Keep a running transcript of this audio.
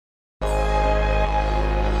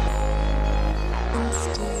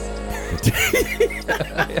I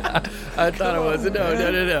thought it was. No.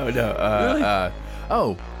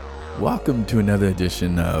 Really? Welcome to another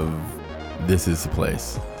edition of This Is the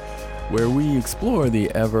Place, where we explore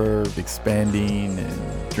the ever expanding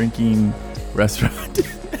and drinking restaurant.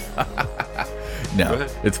 No,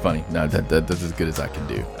 it's funny. No, that's as good as I can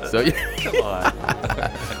do. So yeah. Come on.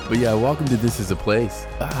 But yeah, welcome to This Is a Place.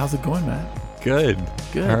 How's it going, Matt? Good.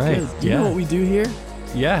 Good. All right. Good. Do you know what we do here?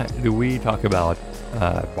 Yeah. We talk about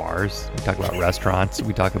bars. We talk about restaurants.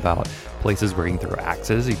 We talk about places where you can throw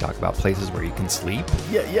axes. You talk about places where you can sleep.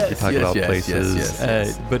 Yes. You talk about places.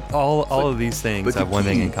 Yes. But all of these things have one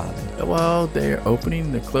thing in common. Well, they're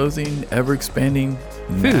opening, they're closing, ever expanding.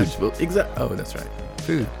 Food. Nashville. Oh, that's right.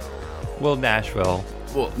 Food. Well, Nashville.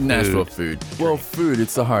 Well, Nashville food. Well, food,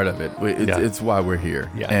 it's the heart of it. It's why we're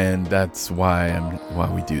here. Yeah. And that's why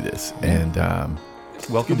we do this. And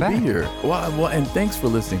Welcome good back. to be here. Well, and thanks for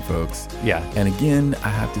listening, folks. Yeah. And again, I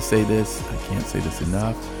have to say this. I can't say this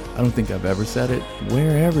enough. I don't think I've ever said it.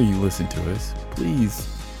 Wherever you listen to us, please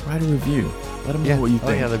write a review. Let them know what you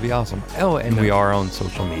think. Oh, yeah, that'd be awesome. Oh, and we are on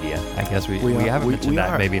social media. I guess we haven't mentioned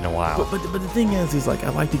that maybe in a while. But the thing is like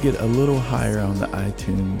I'd like to get a little higher on the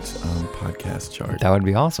iTunes podcast chart. That would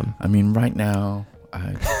be awesome. I mean, right now,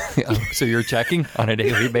 So you're checking on a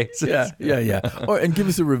daily basis? Yeah. And give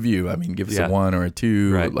us a review. I mean, give us a 1 or a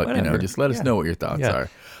 2. Right. Like, just let us know what your thoughts are.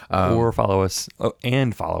 Or follow us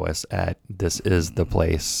at This Is the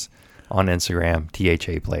Place on Instagram,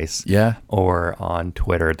 THA Place. Yeah. Or on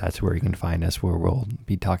Twitter. That's where you can find us, where we'll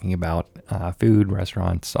be talking about food,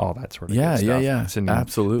 restaurants, all that sort of good stuff. Yeah.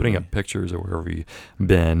 Absolutely. Putting up pictures of wherever you've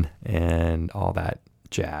been and all that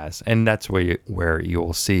jazz. And that's where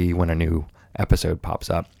you'll see when a new episode pops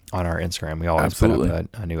up on our Instagram. We always put up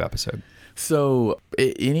a new episode. So,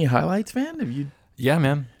 any highlights, man? Have you? Yeah,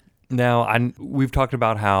 man. Now, we've talked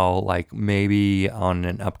about how, like, maybe on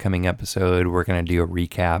an upcoming episode, we're going to do a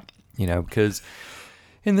recap, because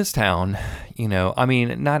in this town, I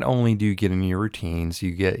mean, not only do you get in your routines,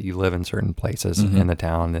 you live in certain places in the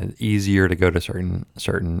town. It's easier to go to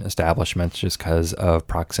certain establishments just because of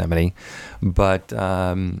proximity. But,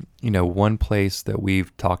 one place that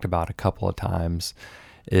we've talked about a couple of times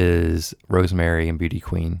is Rosemary and Beauty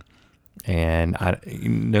Queen. And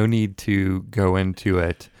no need to go into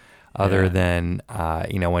it other than,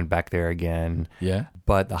 went back there again. Yeah.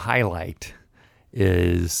 But the highlight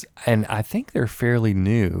is, and I think they're fairly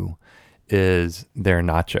new, is their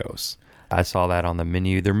nachos. I saw that on the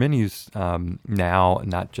menu. Their menu's now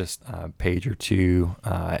not just a page or two.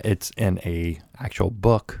 It's in a actual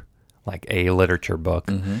book, like a literature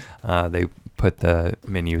book. They put the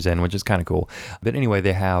menus in, which is kind of cool. But anyway,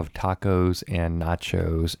 they have tacos and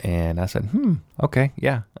nachos. And I said, okay,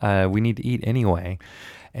 yeah, we need to eat anyway.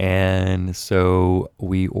 And so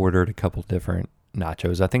we ordered a couple different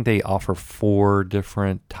nachos. I think they offer 4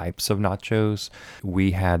 different types of nachos.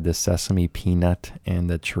 We had the sesame peanut and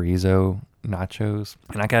the chorizo nachos.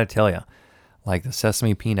 And I got to tell you, like the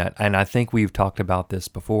sesame peanut, and I think we've talked about this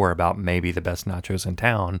before, about maybe the best nachos in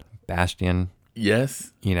town, Bastion.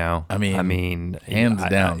 Yes. I mean, hands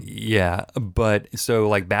down. Yeah. But so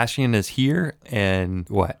like Bastion is here and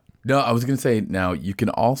what? No, I was going to say, now you can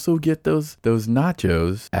also get those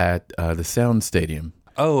nachos at the Sound Stadium.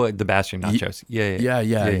 Oh, the Bastion nachos.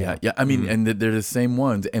 Yeah. I mean, and they're the same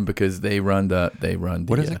ones, and because they run the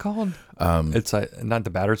what is it called? It's not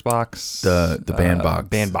the batter's box. The bandbox.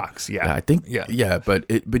 Bandbox. Yeah. I think. Yeah. But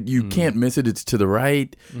you can't miss it. It's to the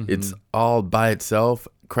right. It's all by itself.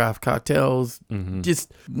 Craft cocktails.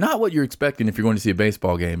 Just not what you're expecting if you're going to see a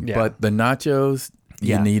baseball game. Yeah. But the nachos,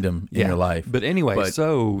 you need them in your life. But anyway,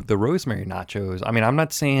 so the Rosemary nachos. I mean, I'm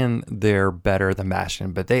not saying they're better than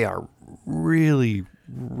Bastion, but they are really,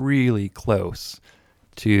 really close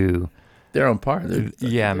to. They're on par.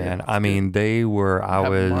 Man. I mean, they were. I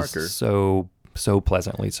was so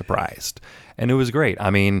pleasantly surprised, and it was great. I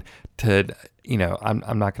mean,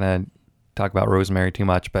 I'm not gonna talk about Rosemary too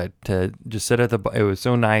much, but to just sit it was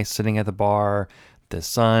so nice sitting at the bar. The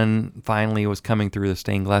sun finally was coming through the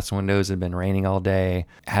stained glass windows. It had been raining all day.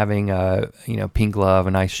 Having a pink glove,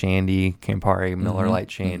 a nice shandy, Campari Miller Lite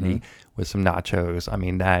shandy with some nachos. I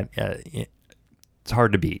mean, that it's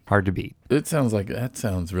hard to beat. That sounds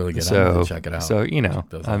really good. So, I'm going to check it out. So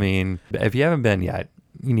I mean, if you haven't been yet,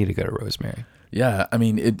 you need to go to Rosemary. Yeah, I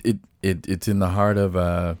mean, it's in the heart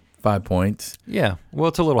of 5 Points. Yeah, well,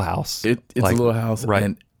 it's a little house. It's a little house, right?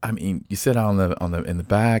 And I mean, you sit out in the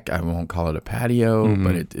back. I won't call it a patio,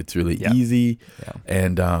 but it's really easy. Yeah.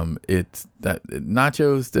 And it's that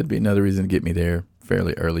nachos. That'd be another reason to get me there.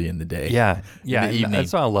 fairly early in the day. Yeah. the And evening,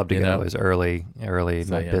 that's why I love to you go know? is early, So,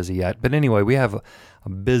 not yeah. busy yet. But anyway, we have a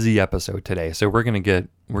busy episode today. So we're going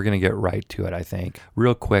to get right to it, I think.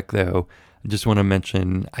 Real quick though, I just want to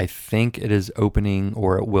mention, I think it is opening,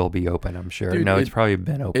 or it will be open, I'm sure. Dude, No, it's probably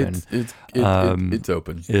been open. It's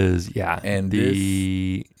open. And And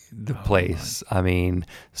the place. I mean,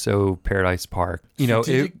 so Paradise Park, you know,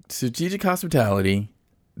 Strategic Hospitality,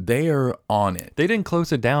 they are on it. they didn't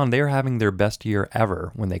close it down. They are having their best year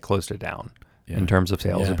ever when they closed it down in terms of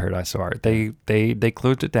sales Yeah. in Paradise Park. They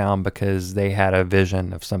closed it down because they had a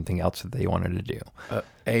vision of something else that they wanted to do.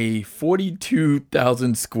 A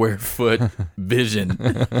 42,000 square foot vision.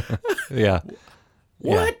 Yeah.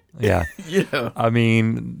 What? Yeah. Yeah. I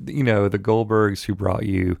mean, you know, the Goldbergs who brought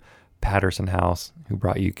you Patterson House, who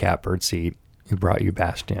brought you Catbird Seat, who brought you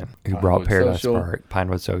Bastion, who brought Pinewood Paradise Social. Park,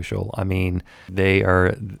 Pinewood Social. I mean, they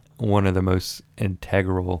are one of the most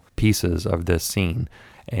integral pieces of this scene.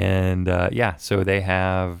 And so they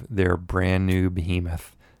have their brand new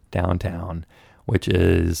behemoth downtown, which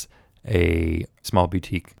is a small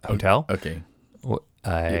boutique hotel. Okay.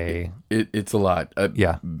 It's a lot.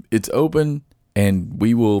 Yeah. It's open, and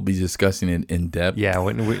we will be discussing it in depth. Yeah,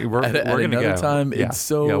 we're At going to another go. time. Yeah. It's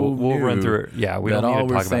so yeah, we'll run new through it. Yeah, we that don't need all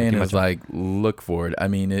to we're talk about it saying too is much. like look for it. I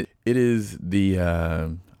mean, it is the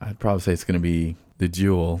I'd probably say it's going to be the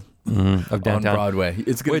jewel of on downtown Broadway.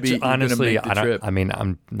 It's going to Which be honestly, you're gonna make the trip. I mean,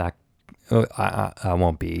 I'm not. I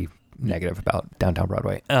won't be negative about downtown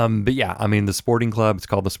Broadway. But yeah, I mean, the Sporting Club. It's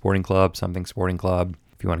called the Sporting Club. Something Sporting Club.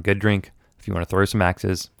 If you want a good drink, if you want to throw some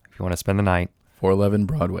axes, if you want to spend the night, 411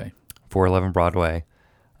 Broadway, 411 Broadway.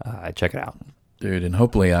 Check it out. dude. And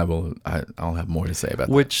hopefully, I'll have more to say about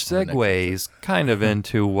Which that on the next segues kind of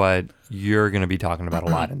into what you're going to be talking about a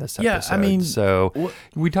lot in this Yeah, episode. I mean, so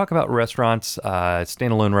we talk about restaurants,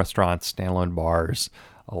 standalone bars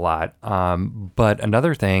a lot. But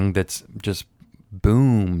another thing that's just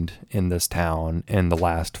boomed in this town in the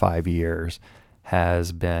last 5 years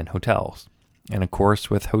has been hotels. And of course,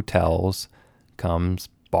 with hotels comes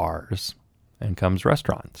bars and comes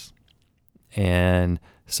restaurants. And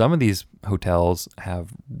some of these hotels have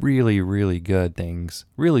really, really good things,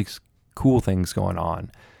 really cool things going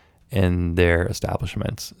on in their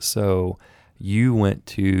establishments. So you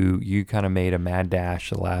kind of made a mad dash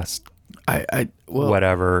the last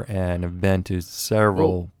whatever, and have been to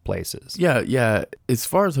several places. Yeah. As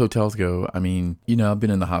far as hotels go, I mean, you know, I've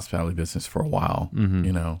been in the hospitality business for a while. Mm-hmm.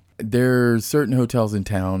 You know, there's certain hotels in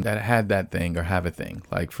town that had that thing or have a thing.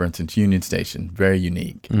 Like, for instance, Union Station, very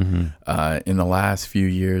unique. Mm-hmm. In the last few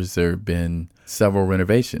years, there have been several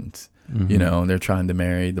renovations. Mm-hmm. You know, and they're trying to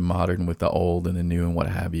marry the modern with the old and the new and what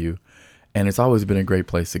have you. And it's always been a great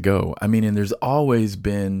place to go. I mean, and there's always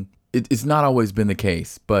been, it's not always been the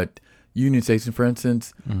case, but Union Station, for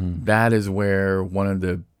instance, that is where one of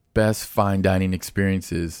the best fine dining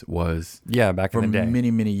experiences was. Yeah, back for in the day.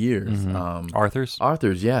 many, many years. Arthur's,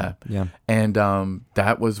 yeah. Yeah. And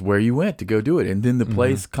that was where you went to go do it. And then the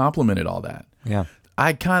place complemented all that. Yeah.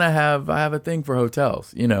 I have a thing for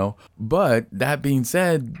hotels, you know. But that being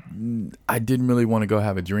said, I didn't really want to go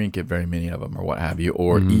have a drink at very many of them or what have you,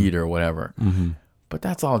 or eat or whatever. But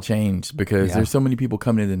that's all changed because there's so many people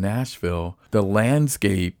coming into Nashville. The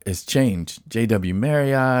landscape has changed. JW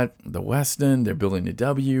Marriott, the Westin, they're building a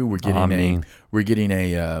W. We're getting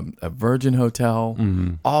a Virgin Hotel,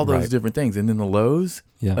 all those different things. And then the Lowe's,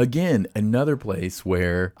 again, another place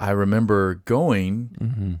where I remember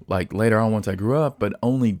going like later on once I grew up, but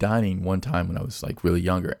only dining one time when I was like really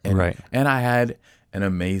younger. And, and I had an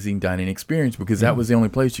amazing dining experience because that was the only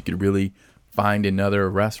place you could really find another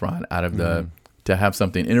restaurant out of the to have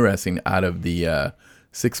something interesting out of the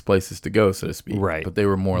 6 places to go, so to speak. Right. But they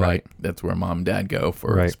were more like that's where mom and dad go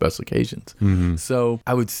for special occasions. So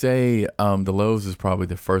I would say the Lowe's is probably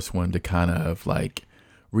the first one to kind of like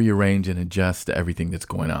rearrange and adjust to everything that's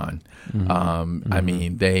going on. I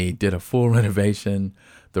mean, they did a full renovation.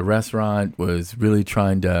 The restaurant was really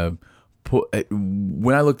trying to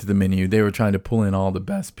when I looked at the menu, they were trying to pull in all the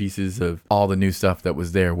best pieces of all the new stuff that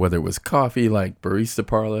was there, whether it was coffee, like Barista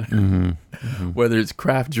Parlor, whether it's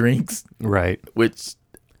craft drinks, which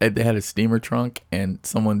they had a steamer trunk and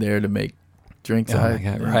someone there to make drinks.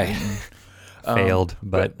 Failed,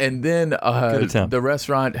 but and then the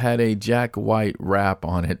restaurant had a Jack White wrap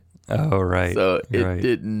on it. Oh, right. So it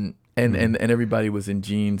didn't. And everybody was in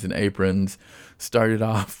jeans and aprons. Started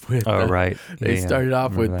off with they started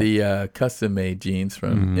off with the custom made jeans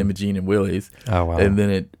from Imogene and Willie's. Oh, wow. And then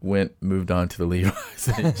it moved on to the Levi's.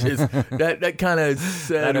 And just that kind of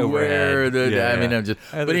said where the I mean I'm just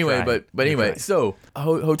but anyway so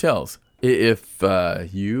hotels, if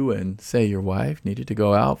you and say your wife needed to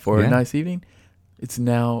go out for a nice evening, it's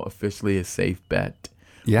now officially a safe bet.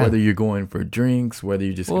 Yeah. Whether you're going for drinks, whether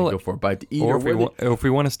you're just going to go for a bite to eat, or if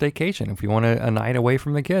we want a staycation, if we want a night away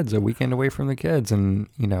from the kids, a weekend away from the kids, and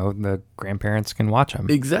the grandparents can watch them.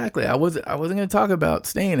 Exactly. I wasn't going to talk about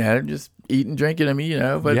staying at it, just eating, drinking. I mean,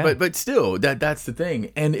 but still, that's the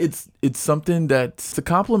thing, and it's something that's a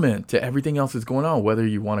compliment to everything else that's going on. Whether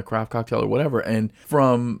you want a craft cocktail or whatever, and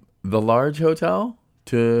from the large hotel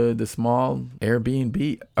to the small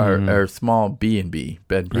Airbnb or small B&B,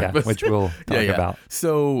 bed and breakfast. Which we'll talk about.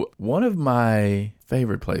 So one of my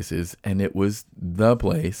favorite places, and it was the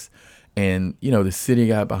place, and the city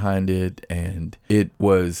got behind it, and it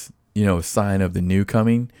was a sign of the new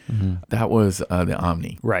coming. That was the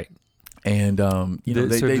Omni, right? And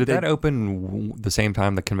did that open the same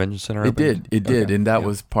time the convention center opened? It did, and that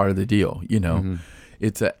was part of the deal.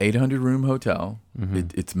 It's a 800-room hotel.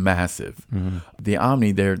 It's massive. The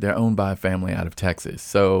Omni, they're owned by a family out of Texas.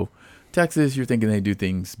 So Texas, you're thinking they do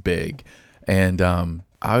things big. And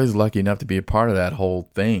I was lucky enough to be a part of that whole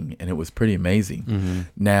thing, and it was pretty amazing.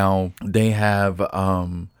 Now, they have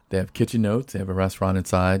Kitchen Notes. They have a restaurant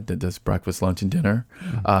inside that does breakfast, lunch, and dinner.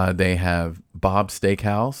 They have Bob's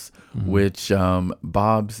Steakhouse, which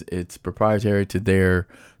Bob's, it's proprietary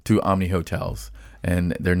to Omni hotels.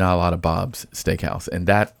 And there are not a lot of Bob's Steakhouse, and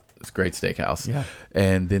that is a great steakhouse. Yeah.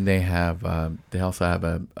 And then they also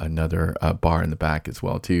have another bar in the back as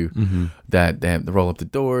well too. That they roll up the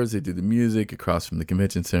doors, they do the music across from the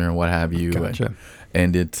convention center and what have you. Gotcha.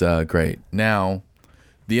 And it's great. Now,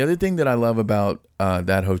 the other thing that I love about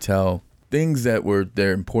that hotel, things that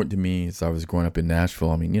they're important to me as I was growing up in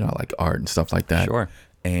Nashville. I mean, I like art and stuff like that. Sure.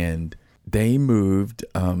 And they moved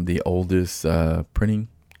the oldest printing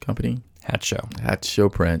company, Hatch Show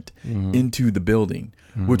Print, into the building,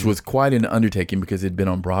 which was quite an undertaking because it'd been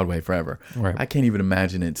on Broadway forever. Right. I can't even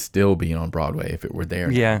imagine it still being on Broadway if it were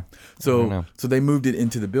there. Yeah. So they moved it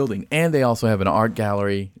into the building, and they also have an art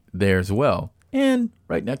gallery there as well. And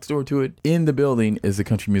right next door to it, in the building, is the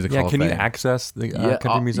Country Music Hall of Fame. Can you access the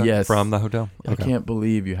Country Music from the hotel? Okay. I can't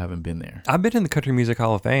believe you haven't been there. I've been in the Country Music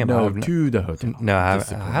Hall of Fame. No, to the hotel. No, I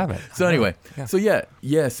haven't. So anyway,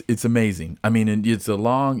 yes, it's amazing. I mean, it's a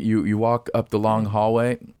long, you walk up the long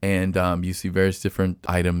hallway, and you see various different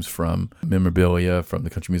items from memorabilia from the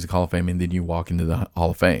Country Music Hall of Fame, and then you walk into the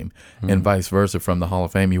Hall of Fame. And vice versa, from the Hall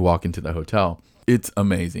of Fame, you walk into the hotel. It's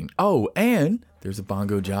amazing. Oh, and there's a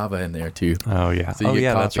Bongo Java in there too. Oh yeah. So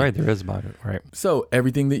that's right. There is a Bongo. Right. So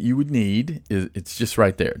everything that you would need it's just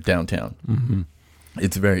right there downtown.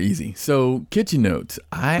 It's very easy. So Kitchen Notes,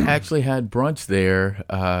 I actually had brunch there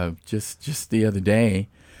just the other day,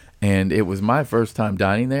 and it was my first time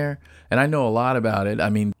dining there, and I know a lot about it. I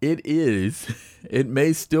mean, it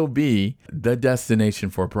may still be the destination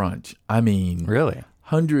for brunch. I mean, really.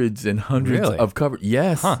 Hundreds and hundreds of cover.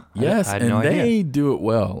 Yes. Yes. I had and no they idea. do it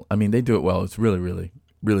well. I mean, they do it well. It's really, really,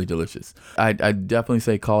 really delicious. I'd definitely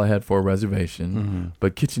say call ahead for a reservation.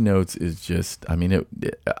 But Kitchen Notes is just, I mean,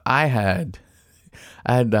 I had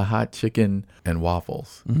the hot chicken and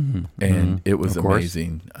waffles, and it was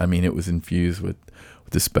amazing. I mean, it was infused with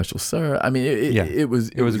the special syrup. I mean, it was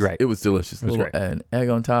great. It was delicious. It was great. An egg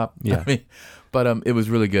on top. Yeah. I mean, but it was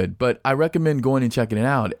really good. But I recommend going and checking it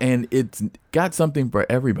out, and it's got something for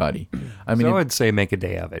everybody. I mean, I would say make a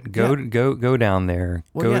day of it. Go down there.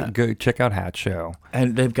 Go check out Hatch Show,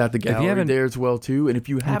 and they've got the gallery there as well too. And if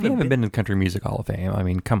you haven't been to the Country Music Hall of Fame, I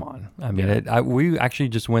mean, come on. I mean, we actually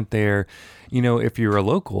just went there. If you're a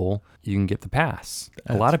local, you can get the pass.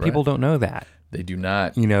 A lot of people don't know that. They do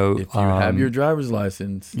not. If you have your driver's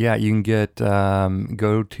license. Yeah, you can get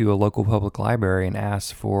go to a local public library and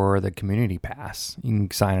ask for the community pass. You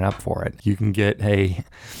can sign up for it. You can get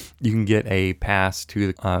a pass to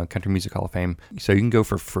the Country Music Hall of Fame, so you can go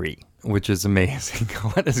for free, which is amazing.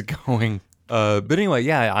 What is going? But anyway,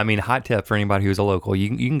 I mean, hot tip for anybody who's a local,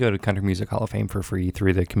 you can go to Country Music Hall of Fame for free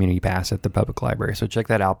through the community pass at the public library. So check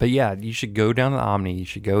that out. But yeah, you should go down to the Omni. You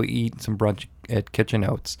should go eat some brunch at Kitchen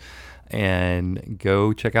Notes. And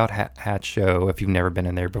go check out Hatch Show if you've never been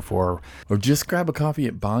in there before. Or just grab a coffee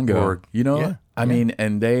at Bongo. I mean,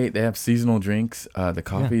 and they have seasonal drinks, the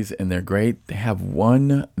coffees, and they're great. They have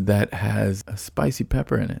one that has a spicy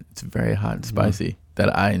pepper in it. It's very hot and spicy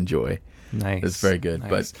that I enjoy. Nice. It's very good.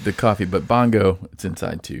 Nice. But the coffee, Bongo, it's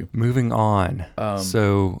inside too. Moving on.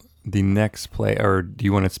 So the next play, or do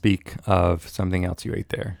you want to speak of something else you ate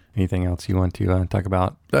there? Anything else you want to talk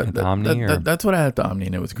about at the Omni? That's what I had at the Omni,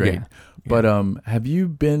 and it was great. Yeah. But have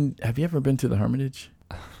you ever been to the Hermitage?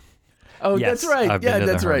 Oh, yes, that's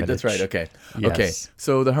right. That's right. Okay. Yes. Okay.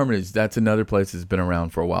 So the Hermitage, that's another place that's been around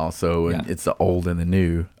for a while. So it's the old and the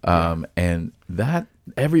new. And that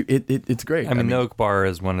It's great. I mean, the Oak Bar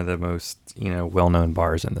is one of the most, well-known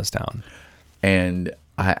bars in this town. And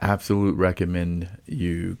I absolutely recommend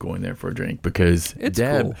you going there for a drink because It's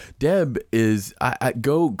Deb, cool. Deb is I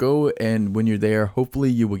go and when you're there,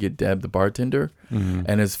 hopefully you will get Deb the bartender. Mm-hmm.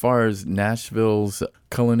 And as far as Nashville's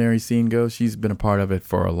culinary scene goes, she's been a part of it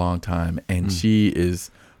for a long time, and she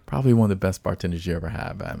is probably one of the best bartenders you ever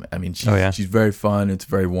have. I mean, she's very fun. It's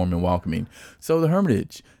very warm and welcoming. So the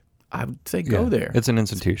Hermitage, I would say go there. It's an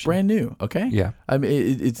institution. Brand new, okay? Yeah. I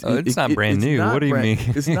mean, it's not brand new. not What do you brand-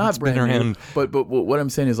 mean? It's not It's been brand new. around. But what I'm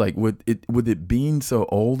saying is like with it being so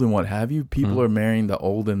old and what have you, people are marrying the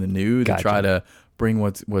old and the new to Gotcha. try to bring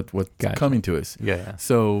what's Gotcha. coming to us. Yeah.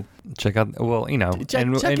 So Check out,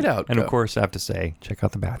 Check it out. And Go. of course, I have to say, check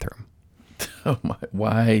out the bathroom. oh my,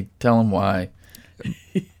 why? Tell them why.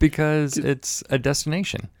 Because it's a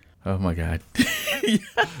destination. Oh my God.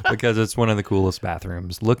 Because it's one of the coolest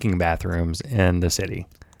looking bathrooms in the city.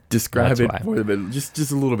 Describe That's it why. for a bit, just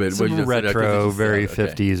a little bit. What you Some just said, 'cause you retro, just said very it,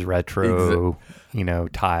 okay. 50s retro,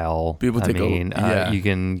 tile. People take you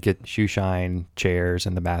can get shoe shine chairs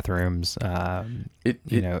in the bathrooms.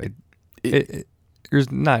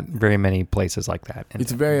 There's not very many places like that.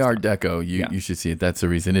 It's very Art Deco. You should see it. That's the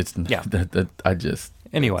reason. It's that I just.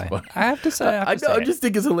 Anyway, I have to say, I just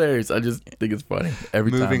think it's hilarious. I just think it's funny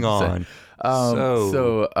every moving time.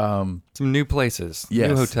 on. Some new places, yes,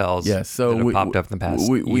 new hotels. Yes, so that have popped up in the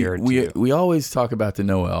past year or two. We always talk about the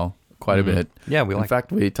Noel quite a bit. Yeah, we In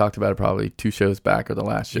fact, we talked about it probably 2 shows back or the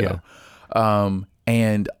last show. Yeah.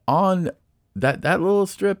 And on that little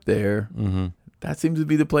strip there, that seems to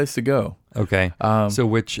be the place to go. Okay. So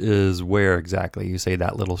which is where exactly? You say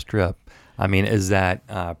that little strip. I mean, is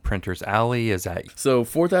that Printer's Alley? Is that... So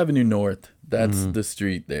 4th Avenue North, that's the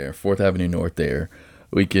street there. 4th Avenue North there.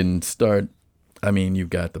 We can start, I mean, you've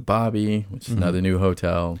got the Bobby, which is another new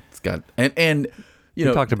hotel. It's got, and you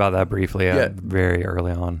know... We talked about that briefly very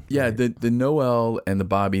early on. Yeah, the Noel and the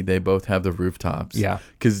Bobby, they both have the rooftops. Yeah.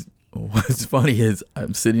 Because what's funny is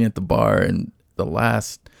I'm sitting at the bar and the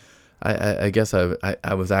last... I guess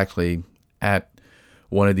I was actually at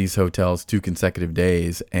one of these hotels 2 consecutive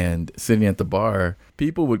days, and sitting at the bar,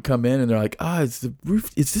 people would come in and they're like, it's the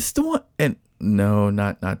roof. Is this the one? And no,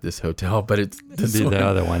 not this hotel, but it's this The one.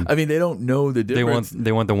 other one. I mean, they don't know the difference.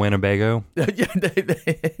 They want the Winnebago. Yeah,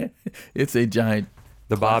 it's a giant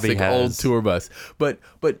The Bobby classic has old tour bus, but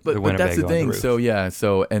that's the Winnebago on the thing. roof.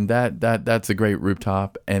 So and that's a great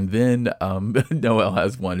rooftop. And then Noel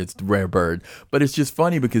has one. It's Rare Bird, but it's just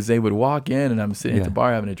funny because they would walk in and I'm sitting at the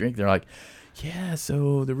bar having a drink. They're like, "Yeah,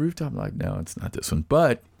 so the rooftop." I'm like, "No, it's not this one,"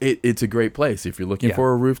 but it's a great place if you're looking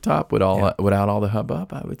for a rooftop without all the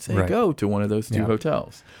hubbub. I would say go to one of those 2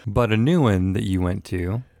 hotels. But a new one that you went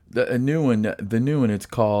to. The new one. It's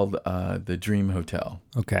called the Dream Hotel.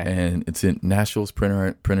 Okay. And it's in Nashville's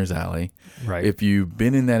Printer's Alley. Right. If you've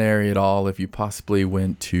been in that area at all, if you possibly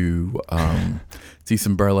went to see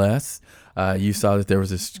some burlesque, you saw that there was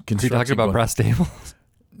this construction. Are you talking about brass tables?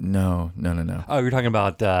 No. Oh, you're talking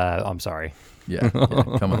about. I'm sorry. Yeah,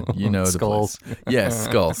 come on, you know Skulls. the place. Yes,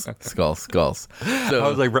 skulls. So I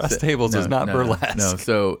was like, brass tables is not burlesque. No,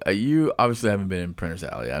 so you obviously haven't been in Printer's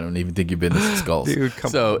Alley. I don't even think you've been to Skulls. Dude,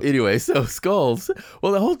 come on. Anyway, so Skulls.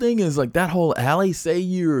 Well, the whole thing is like that whole alley. Say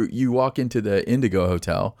you walk into the Indigo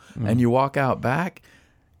Hotel and you walk out back,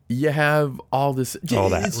 you have all this.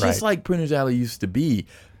 It's just like Printer's Alley used to be.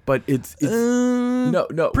 But it's no.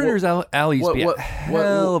 Printer's Alley used to be a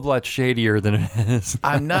hell of a lot shadier than it is.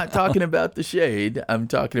 I'm not talking about the shade. I'm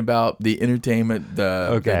talking about the entertainment,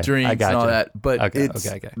 the drinks, and all that. But it's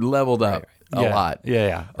leveled up a lot.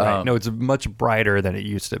 Yeah. Right. No, it's much brighter than it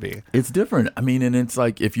used to be. It's different. I mean, and it's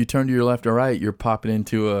like if you turn to your left or right, you're popping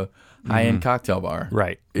into a high-end cocktail bar.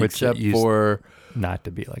 Right. Except for not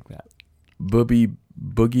to be like that. Boogie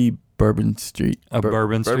Bourbon Street.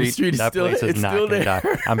 Bourbon Street. Is that still, place is not still going to there.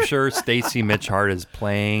 die. I'm sure Stacy Mitchhart is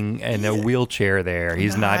playing in a wheelchair there.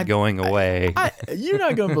 He's not going away. You're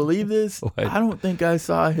not going to believe this. I don't think I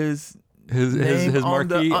saw his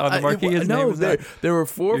marquee on the marquee. His name was there were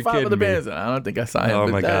 4 or 5 of the me. bands, and I don't think I saw him. Oh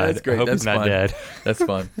my god, that's great. I hope That's he's not fun. dead. That's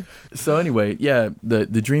fun. So anyway,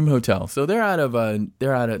 the Dream Hotel. So they're out of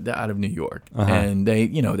New York, and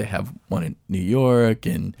they have one in New York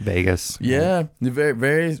and Vegas. Yeah, the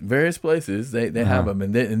various places they have them,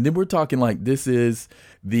 and then we're talking like this is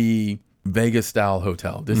the Vegas style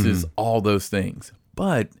hotel. This is all those things,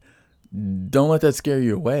 but. Don't let that scare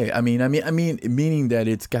you away. I mean, meaning that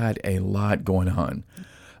it's got a lot going on.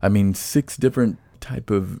 I mean, 6 different type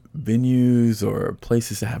of venues or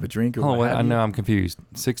places to have a drink. Or I know, I'm confused.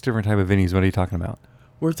 6 different type of venues. What are you talking about?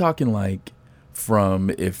 We're talking like from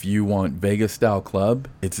if you want Vegas style club,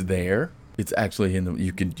 it's there. It's actually in the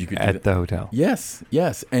you could do at that. the hotel. Yes,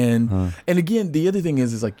 and again, the other thing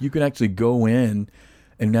is like you can actually go in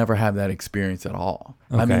and never have that experience at all.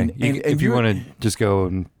 Okay. I mean, If you want to just go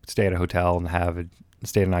and stay at a hotel and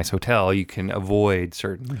stay at a nice hotel, you can avoid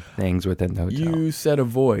certain things within the hotel. You said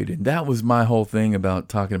avoid, and that was my whole thing about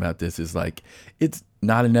talking about this. Is like it's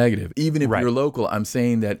not a negative, even if Right. you're local. I'm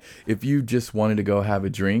saying that if you just wanted to go have a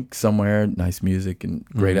drink somewhere, nice music and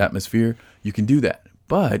great atmosphere, you can do that.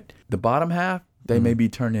 But the bottom half, they may be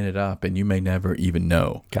turning it up, and you may never even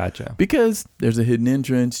know. Gotcha. Because there's a hidden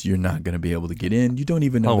entrance, you're not going to be able to get in. You don't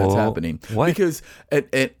even know that's happening. What? Because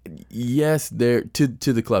yes, there to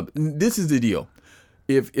the club. This is the deal.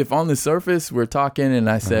 If on the surface we're talking, and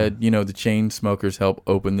I said, the chain smokers help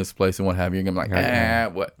open this place and what have you, I'm like,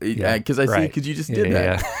 what? Because I see, because you just did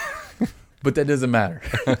that. Yeah. But that doesn't matter.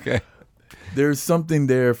 Okay. There's something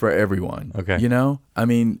there for everyone. Okay. I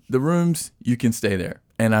mean, the rooms, you can stay there.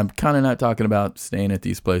 And I'm kind of not talking about staying at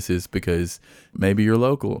these places because maybe you're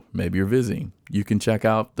local, maybe you're visiting. You can check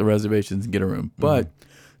out the reservations and get a room. But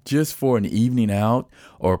just for an evening out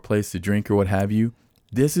or a place to drink or what have you,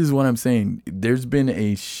 this is what I'm saying. There's been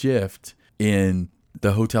a shift in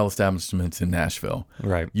the hotel establishments in Nashville.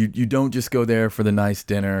 Right. You don't just go there for the nice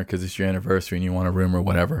dinner because it's your anniversary and you want a room or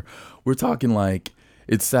whatever. We're talking like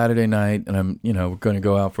it's Saturday night and I'm, we're going to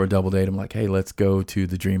go out for a double date. I'm like, hey, let's go to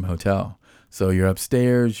the Dream Hotel. So you're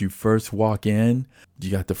upstairs, you first walk in,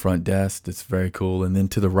 you got the front desk, that's very cool. And then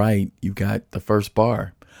to the right, you got the first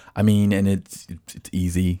bar. I mean, and it's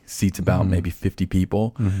easy, seats about maybe 50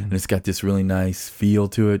 people. And it's got this really nice feel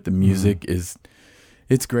to it. The music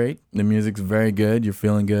it's great. The music's very good. You're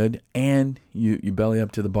feeling good. And you belly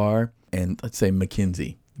up to the bar and let's say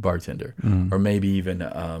Mackenzie, bartender, or maybe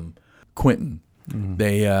even Quentin.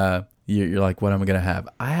 They, you're like, what am I going to have?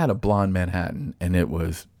 I had a blonde Manhattan and it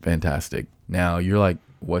was fantastic. Now you're like,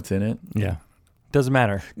 what's in it? Yeah. Doesn't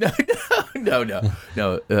matter.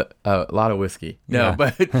 No. A lot of whiskey. No, Yeah.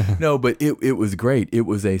 but it was great. It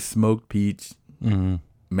was a smoked peach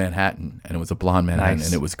Manhattan, and it was a blonde Manhattan, Nice.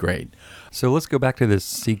 and it was great. So let's go back to this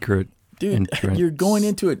secret Dude, entrance. you're going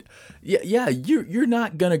into it. Yeah. You're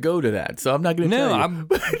not gonna go to that, so I'm not gonna tell you.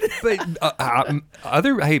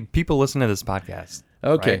 But people listen to this podcast.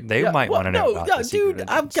 Okay, right? They might want to know about the secret dude.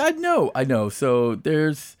 entrance. I know. So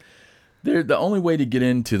the only way to get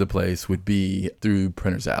into the place would be through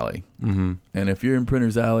Printer's Alley. And if you're in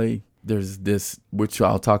Printer's Alley, there's this, which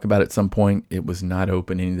I'll talk about at some point. It was not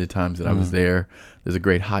open any of the times that I was there. There's a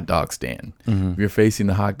great hot dog stand. If you're facing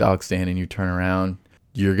the hot dog stand and you turn around,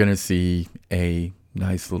 you're going to see a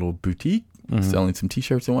nice little boutique selling some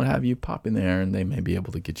T-shirts and what have you. Pop in there and they may be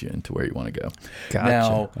able to get you into where you want to go.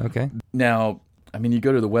 Gotcha. Okay. Now, I mean, you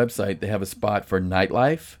go to the website, they have a spot for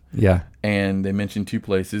nightlife. Yeah. And they mentioned two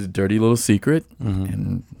places, Dirty Little Secret,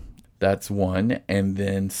 and that's one, and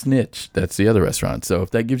then Snitch, that's the other restaurant. So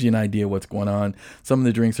if that gives you an idea what's going on, some of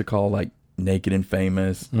the drinks are called like Naked and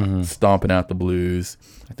Famous, Stomping Out the Blues.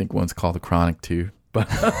 I think one's called the Chronic too. But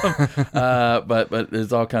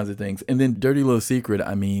there's all kinds of things. And then Dirty Little Secret,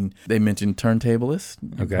 I mean, they mentioned turntablists.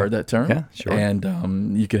 You've heard that term? Yeah, sure.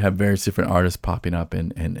 And you could have various different artists popping up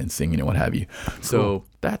and singing and what have you. Cool. So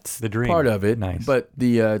that's the dream. Part of it. Nice. But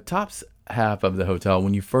the tops half of the hotel,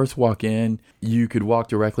 when you first walk in, you could walk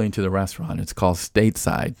directly into the restaurant. It's called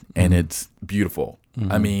Stateside, and it's beautiful.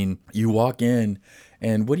 I mean, you walk in,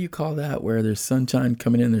 and what do you call that? Where there's sunshine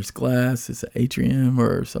coming in, there's glass. It's an atrium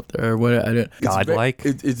or something or what? I don't. Godlike.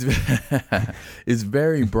 It's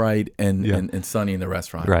very bright and sunny in the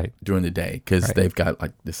restaurant during the day because they've got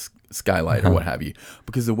like this skylight or what have you.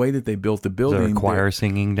 Because the way that they built the building, is there a choir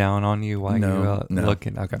singing down on you while you're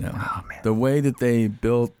looking? Okay. No. Oh, man. The way that they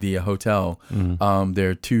built the hotel, there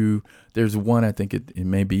are two. There's one, I think it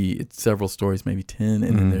may be, it's several stories, maybe 10,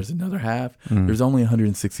 and then there's another half. There's only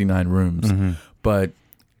 169 rooms. But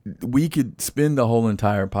we could spend the whole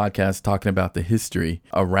entire podcast talking about the history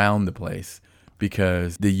around the place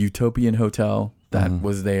because the Utopian Hotel that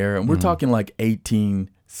was there, and we're talking like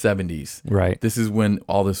 1870s. Right. This is when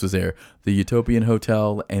all this was there. The Utopian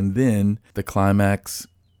Hotel and then the Climax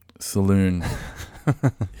Saloon.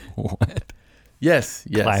 What? Yes.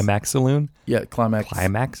 Climax Saloon? Yeah, Climax.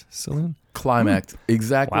 Climax Saloon? Climax.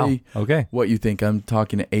 Exactly. Wow. Okay. What you think. I'm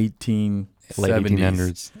talking 1870s. Late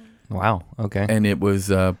 1800s. Wow. Okay. And it was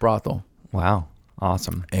a brothel. Wow.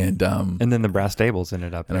 Awesome. And then the brass tables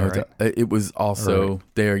ended up there, right? It was also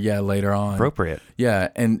there, later on. Appropriate. Yeah,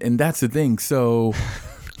 and that's the thing. So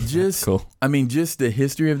Just Cool. I mean, just the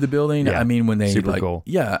history of the building. Yeah, I mean, when they super cool.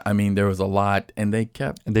 yeah, I mean, there was a lot, and they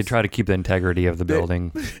kept And they try to keep the integrity of the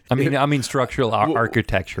building. I mean, structural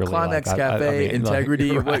architecturally. Climax like, Cafe,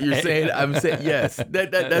 integrity. Like, What you're saying, I'm saying yes.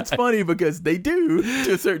 That's funny because they do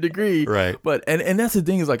to a certain degree, Right. But and that's the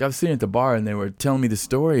thing is like I was sitting at the bar and they were telling me the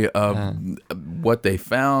story of what they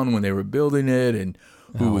found when they were building it and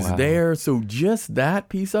who was wow. there. So just that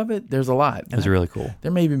piece of it, there's a lot. It was really cool.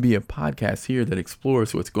 There may even be a podcast here that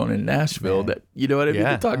explores what's going on in Nashville. Man. That you know what I mean.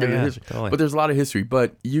 Yeah. We're talking Oh, yeah, history, totally. but there's a lot of history.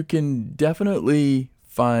 But you can definitely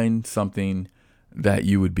find something that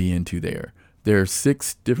you would be into there. There are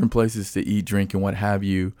 6 different places to eat, drink, and what have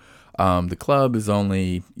you. The club is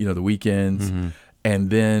only the weekends. Mm-hmm.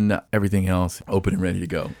 And then everything else open and ready to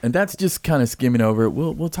go. And that's just kind of skimming over it.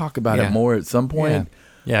 We'll talk about Yeah. it more at some point.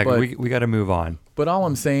 Yeah, But- we got to move on. But all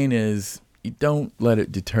I'm saying is, you don't let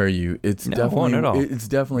it deter you. It's No, definitely not at all. it's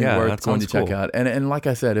definitely Yeah, worth that going to sounds check cool. out. And like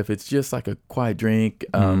I said, if it's just like a quiet drink,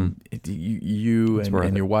 you It's worth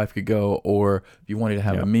and it. your wife could go, or if you wanted to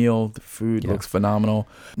have Yeah. a meal, the food Yeah. looks phenomenal.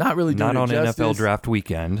 Not really doing Not on it justice. NFL draft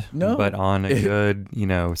weekend, No. but on a good,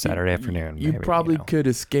 Saturday afternoon. You maybe, probably could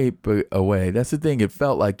escape away. That's the thing. It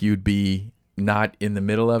felt like you'd be not in the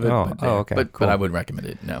middle of it. Oh, but, oh, okay, But cool. I wouldn't recommend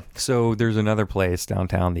it. No. So there's another place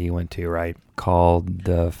downtown that you went to, right? Called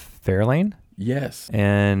the Fairlane, Yes.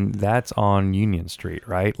 and that's on Union Street,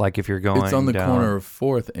 right? Like if you're going, It's on the down corner of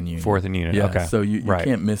 4th and Union. 4th and Union. Yeah. Okay, So you right.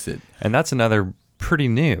 can't miss it. And that's another pretty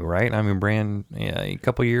new, right? I mean, brand, a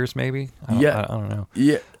couple years maybe. I don't know.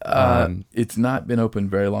 Yeah, Um, it's not been open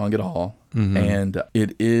very long at all, Mhm. and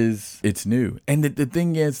it's new. And the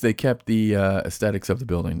thing is, they kept the aesthetics of the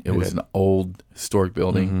building. It They was did. an old historic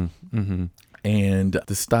building, Mm-hmm. and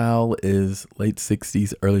the style is late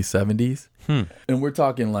 60s, early 70s. And we're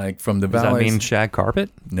talking like from the Does that valleys. mean shag carpet?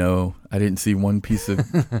 No, I didn't see one piece of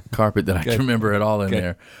carpet that I can remember at all in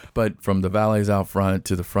there. But from the valleys out front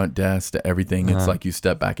to the front desk to everything, it's like you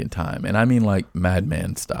step back in time. And I mean like Mad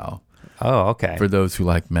Men style Oh, okay. for those who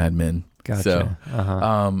like Mad Men. Gotcha.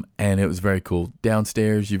 So, and it was very cool.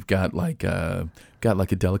 Downstairs, you've got like a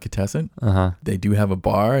delicatessen. They do have a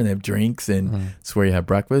bar and they have drinks, and it's where you have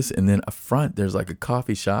breakfast. And then up front, there's like a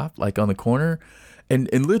coffee shop, like on the corner, and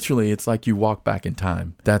literally, it's like you walk back in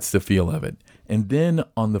time. That's the feel of it. And then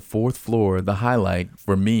on the 4th floor, the highlight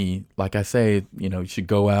for me, like I say, you should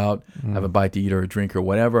go out, have a bite to eat or a drink or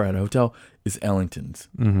whatever at a hotel, is Ellington's.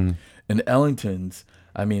 And Ellington's,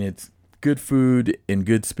 I mean, it's good food and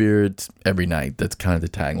good spirits every night. That's kind of the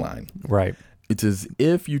tagline. Right. It's as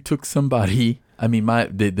if you took somebody. I mean,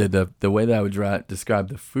 the way that I would describe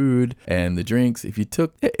the food and the drinks. If you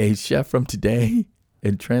took a chef from today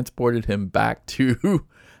and transported him back to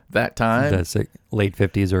that time, The late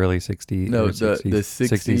 50s, early 60s. no, or the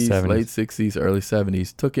 60s, 70s. late 60s, early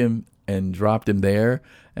 70s, took him and dropped him there,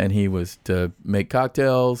 and he was to make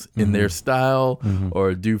cocktails in their style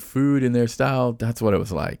or do food in their style. That's what it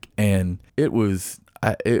was like, and it was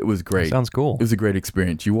great. Sounds cool. It was a great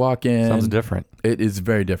experience. You walk in. Sounds different. It is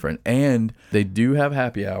very different. And they do have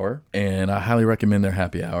happy hour, and I highly recommend their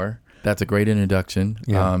happy hour. That's a great introduction.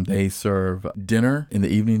 Yeah. They serve dinner in the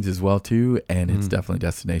evenings as well, too, and it's definitely a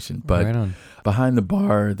destination. But Right on. behind the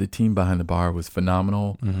bar, the team behind the bar was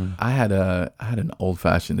phenomenal. I had an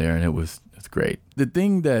old-fashioned there, and it's great. The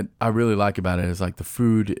thing that I really like about it is like the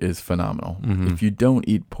food is phenomenal. If you don't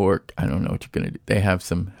eat pork, I don't know what you're going to do. They have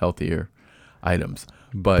some healthier items.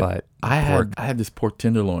 But I had this pork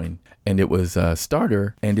tenderloin, and it was a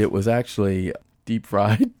starter, and it was actually deep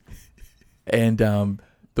fried. And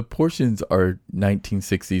the portions are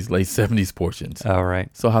 1960s, late 70s portions. All right.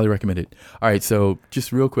 So highly recommend it. All right, so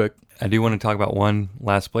just real quick, I do want to talk about one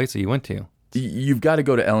last place that you went to. you've got to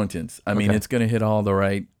go to Ellington's. I mean, Okay. it's going to hit all the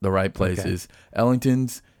right places.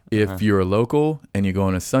 Ellington's, if you're a local and you go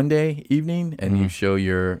on a Sunday evening and you show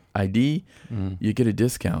your ID, you get a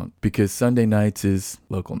discount because Sunday nights is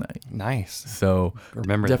local night. Nice. So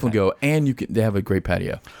Remember definitely that. go. And they have a great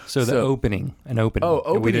patio. So an opening. Oh, that we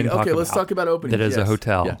opening. didn't Okay, let's talk about opening. That is a Yes.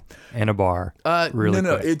 hotel Yeah. and a bar. Really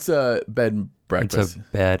no, quick. it's a bed and breakfast. It's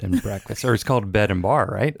a bed and breakfast. Or it's called Bed and Bar,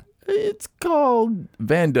 right? It's called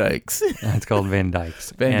Van Dyke's. It's called Van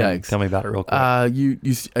Dyke's. Van And Dyke's. Tell me about it real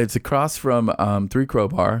quick. It's across from Three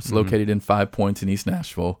Crowbar. It's located in 5 Points in East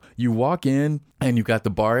Nashville. You walk in and you've got the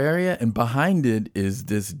bar area, and behind it is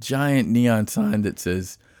this giant neon sign that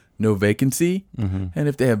says no vacancy. And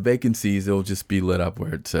if they have vacancies, it'll just be lit up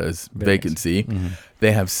where it says vacancy.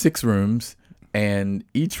 They have 6 rooms, and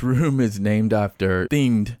each room is named after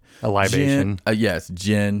themed A libation.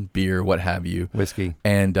 gin, beer, what have you. Whiskey.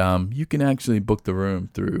 And you can actually book the room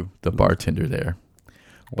through the bartender there,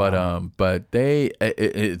 But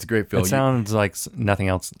it's a great feel. It sounds like nothing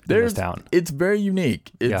else in this town. It's very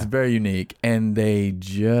unique. It's very unique, and they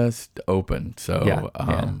just opened. So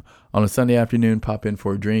on a Sunday afternoon, pop in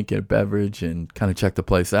for a drink, get a beverage, and kind of check the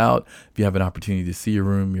place out. If you have an opportunity to see a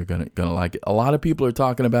room, you're gonna like it. A lot of people are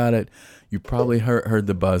talking about it. You probably heard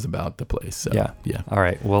the buzz about the place. So, yeah. All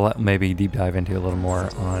right. We'll maybe deep dive into a little more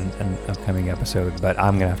on an upcoming episode, but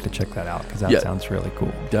I'm gonna have to check that out because that sounds really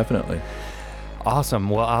cool. Definitely. Awesome.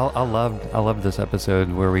 Well, I loved this episode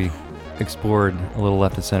where we explored a little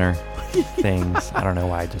left of center things. I don't know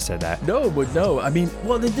why I just said that. No. I mean,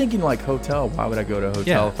 well, they're thinking like hotel. Why would I go to a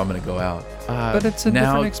hotel if I'm going to go out? But it's a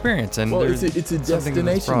different experience, and it's a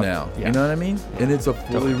destination now. Yeah. You know what I mean? And it's a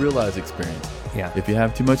fully realized experience. Yeah. If you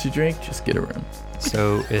have too much to drink, just get a room.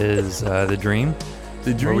 So is the dream?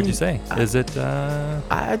 The dream. What would you say? Is it?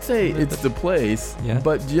 I'd say it's the place. Yeah.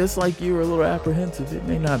 But just like you were a little apprehensive, it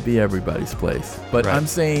may not be everybody's place. But I'm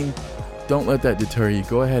saying, don't let that deter you.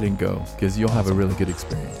 Go ahead and go, because you'll have a really good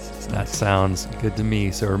experience. That sounds good to me.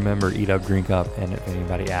 So remember, eat up, drink up, and if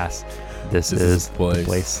anybody asks, this is the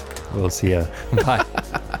place. We'll see you. Bye.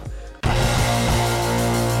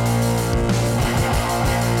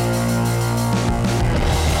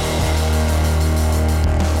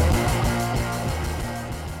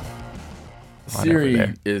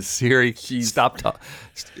 Siri. Stop talking.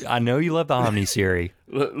 I know you love the Omni Siri.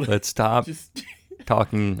 Let's stop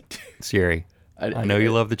talking Siri. I know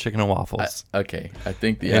you love the chicken and waffles. Okay. I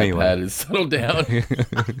think the iPad has settled down.